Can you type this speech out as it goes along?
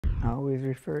I always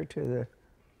refer to the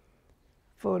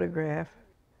photograph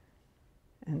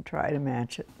and try to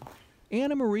match it.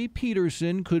 Anna Marie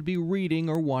Peterson could be reading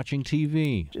or watching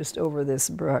TV. Just over this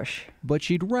brush. But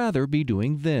she'd rather be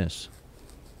doing this.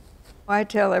 I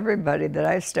tell everybody that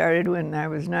I started when I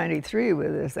was 93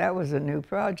 with this. That was a new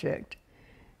project.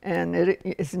 And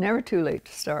it's never too late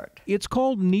to start. It's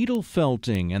called needle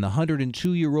felting, and the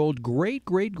 102-year-old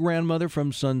great-great-grandmother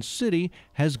from Sun City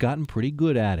has gotten pretty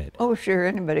good at it. Oh, sure,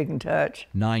 anybody can touch.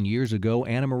 9 years ago,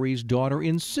 Anna Marie's daughter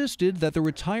insisted that the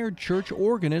retired church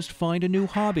organist find a new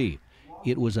hobby.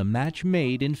 It was a match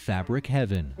made in fabric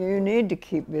heaven. You need to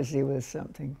keep busy with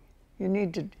something. You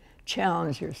need to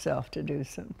challenge yourself to do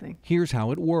something. Here's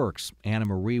how it works. Anna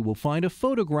Marie will find a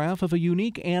photograph of a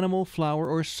unique animal, flower,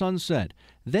 or sunset,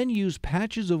 then use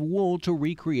patches of wool to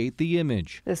recreate the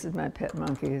image. This is my pet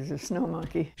monkey. It's a snow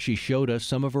monkey. She showed us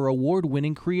some of her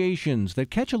award-winning creations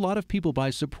that catch a lot of people by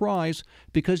surprise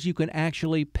because you can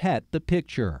actually pet the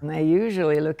picture. And they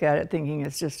usually look at it thinking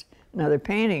it's just another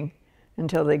painting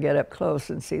until they get up close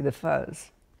and see the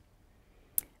fuzz.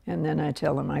 And then I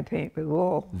tell them I paint with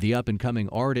wool. The up-and-coming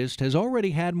artist has already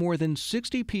had more than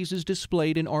 60 pieces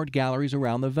displayed in art galleries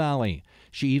around the valley.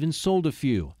 She even sold a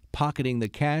few, pocketing the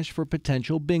cash for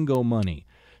potential bingo money.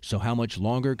 So how much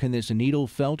longer can this needle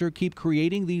felter keep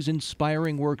creating these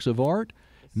inspiring works of art?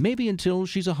 Maybe until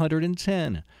she's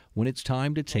 110, when it's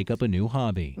time to take up a new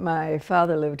hobby. My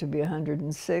father lived to be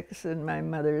 106, and my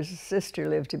mother's sister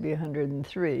lived to be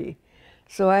 103.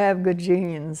 So I have good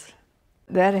genes.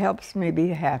 That helps me be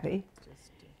happy,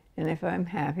 and if I'm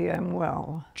happy, I'm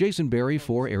well. Jason Berry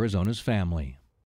for Arizona's Family.